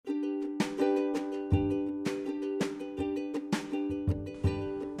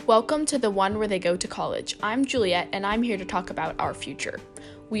Welcome to the one where they go to college. I'm Juliet, and I'm here to talk about our future.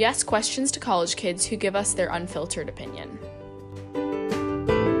 We ask questions to college kids who give us their unfiltered opinion.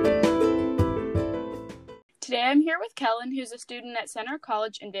 Today I'm here with Kellen, who's a student at Center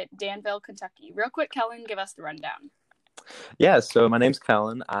College in Danville, Kentucky. Real quick, Kellen, give us the rundown. Yeah, so my name's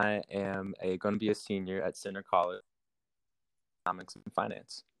Kellen. I am going to be a senior at Center College, Economics and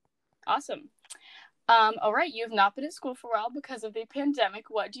Finance. Awesome. All right, you've not been at school for a while because of the pandemic.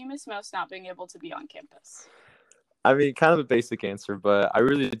 What do you miss most not being able to be on campus? I mean, kind of a basic answer, but I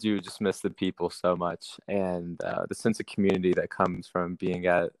really do just miss the people so much and the sense of community that comes from being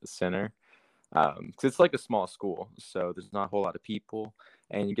at the center. Because it's like a small school, so there's not a whole lot of people,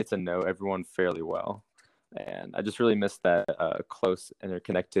 and you get to know everyone fairly well. And I just really miss that close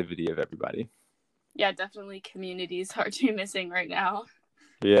interconnectivity of everybody. Yeah, definitely community is hard to be missing right now.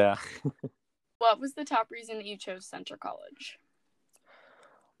 Yeah. What was the top reason that you chose Center College?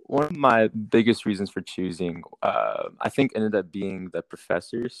 One of my biggest reasons for choosing, I think, ended up being the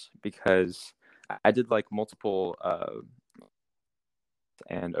professors, because I did like multiple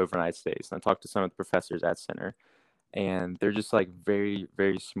and overnight stays, and I talked to some of the professors at Center, and they're just like very,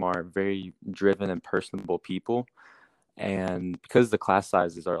 very smart, very driven and personable people. And because the class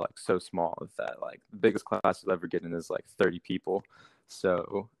sizes are like so small, that like the biggest class you'll ever get in is like 30 people,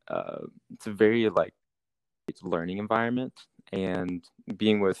 so it's a very like learning environment, and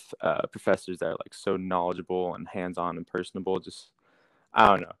being with professors that are like so knowledgeable and hands-on and personable, just I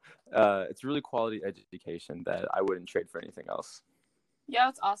don't know, it's really quality education that I wouldn't trade for anything else. Yeah,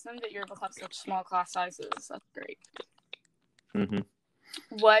 it's awesome that you're able to have such small class sizes. That's great. Mm-hmm.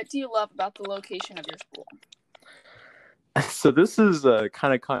 What do you love about the location of your school? So this is a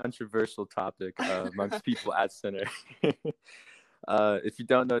kind of controversial topic amongst people at Center. If you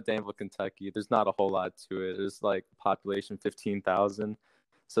don't know Danville, Kentucky, there's not a whole lot to it. There's like population 15,000.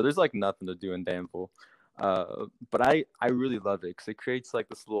 So there's like nothing to do in Danville. But I really love it because it creates like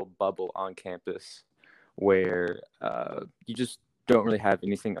this little bubble on campus where you just don't really have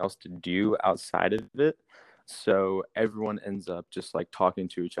anything else to do outside of it. So everyone ends up just like talking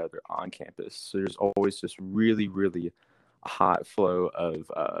to each other on campus. So there's always this really, really hot flow of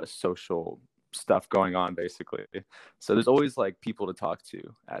social stuff going on, basically. So there's always like people to talk to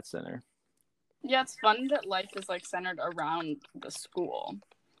at Center. Yeah, it's fun that life is like centered around the school.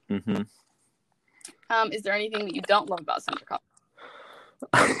 Mm-hmm. Is there anything that you don't love about Center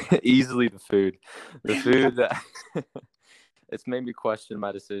College? Easily the food. The food that it's made me question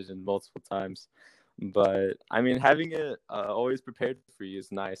my decision multiple times. But I mean, having it always prepared for you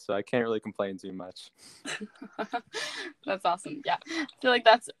is nice, so I can't really complain too much. That's awesome. Yeah, I feel like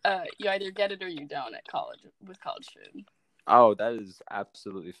that's you either get it or you don't at college with college food. Oh, that is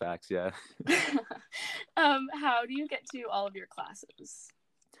absolutely facts. Yeah. How do you get to all of your classes?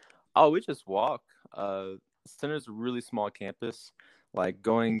 Oh, we just walk. Center's a really small campus. Like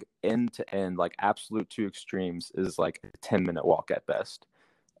going end to end, like absolute two extremes, is like a 10-minute walk at best.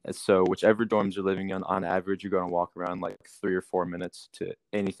 And so whichever dorms you're living in, on average, you're going to walk around like 3 or 4 minutes to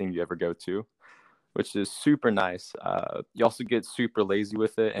anything you ever go to, which is super nice. You also get super lazy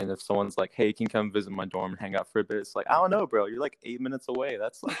with it. And if someone's like, hey, can you come visit my dorm and hang out for a bit? It's like, I don't know, bro. You're like 8 minutes away.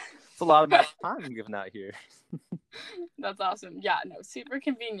 That's a lot of my time I'm giving out here. That's awesome. Yeah, no, super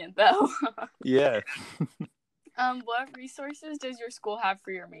convenient though. Yeah. What resources does your school have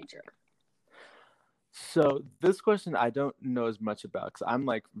for your major? So this question I don't know as much about because I'm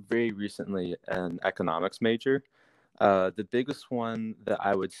like very recently an economics major. The biggest one that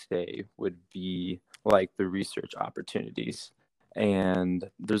I would say would be like the research opportunities. And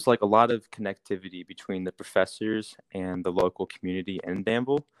there's like a lot of connectivity between the professors and the local community in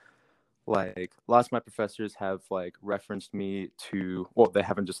Danville. Like lots of my professors have like referenced me to, well, they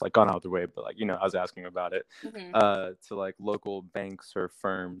haven't just like gone out of their way, but like, I was asking about it, to like local banks or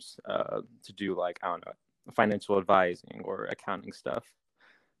firms to do like, I don't know, financial advising or accounting stuff.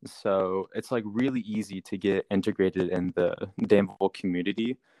 So it's like really easy to get integrated in the Danville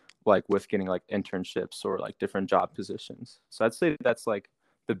community, like with getting like internships or like different job positions. So I'd say that's like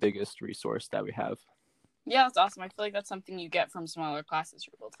the biggest resource that we have. Yeah, that's awesome. I feel like that's something you get from smaller classes.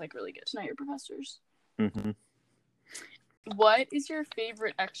 You're able to like really get to know your professors. Mm-hmm. What is your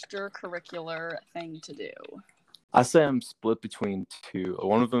favorite extracurricular thing to do? I say I'm split between two.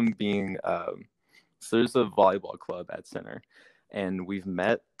 One of them being, so there's a volleyball club at Center, and we've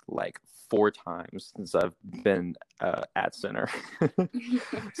met like 4 times since I've been at Center.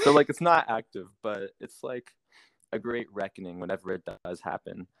 So like it's not active, but it's like a great reckoning whenever it does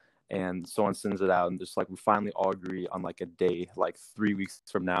happen. And someone sends it out, and just like we finally all agree on like a day, like 3 weeks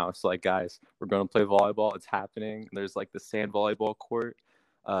from now. It's like, guys, we're gonna play volleyball. It's happening. There's like the sand volleyball court.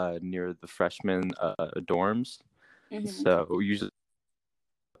 near the freshman dorms. Mm-hmm. So usually.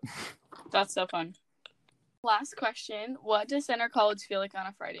 That's so fun. Last question. What does Center College feel like on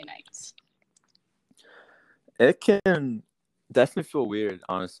a Friday night? It can definitely feel weird,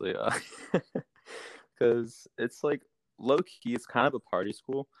 honestly, because it's like low-key, it's kind of a party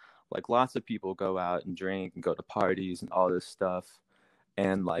school. Like lots of people go out and drink and go to parties and all this stuff.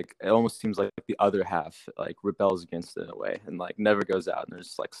 And like it almost seems like the other half like rebels against it in a way and like never goes out and they're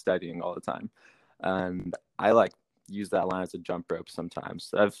just like studying all the time. And I like use that line as a jump rope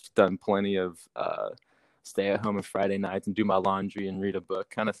sometimes. I've done plenty of stay at home on Friday nights and do my laundry and read a book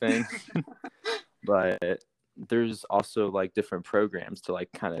kind of thing. But there's also like different programs to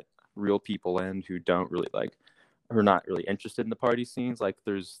like kind of reel people in who don't really like who are not really interested in the party scenes. Like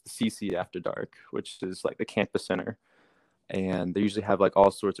there's the CC After Dark, which is like the campus center, and they usually have like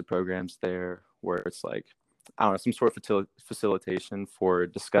all sorts of programs there where it's like I don't know, some sort of facilitation for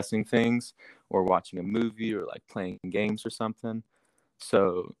discussing things or watching a movie or like playing games or something.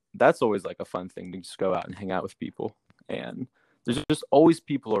 So that's always like a fun thing to just go out and hang out with people, and there's just always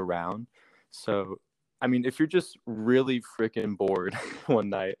people around. So I mean, if you're just really freaking bored one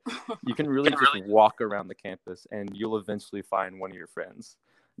night, you can really just walk around the campus and you'll eventually find one of your friends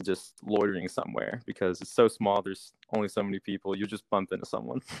just loitering somewhere because it's so small. There's only so many people. You just bump into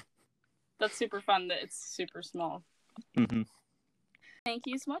someone. That's super fun that it's super small. Mm-hmm. Thank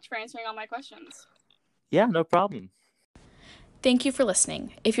you so much for answering all my questions. Yeah, no problem. Thank you for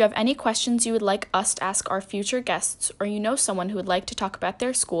listening. If you have any questions you would like us to ask our future guests, or you know someone who would like to talk about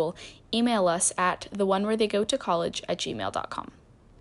their school, email us at theonewheretheygotocollege@gmail.com.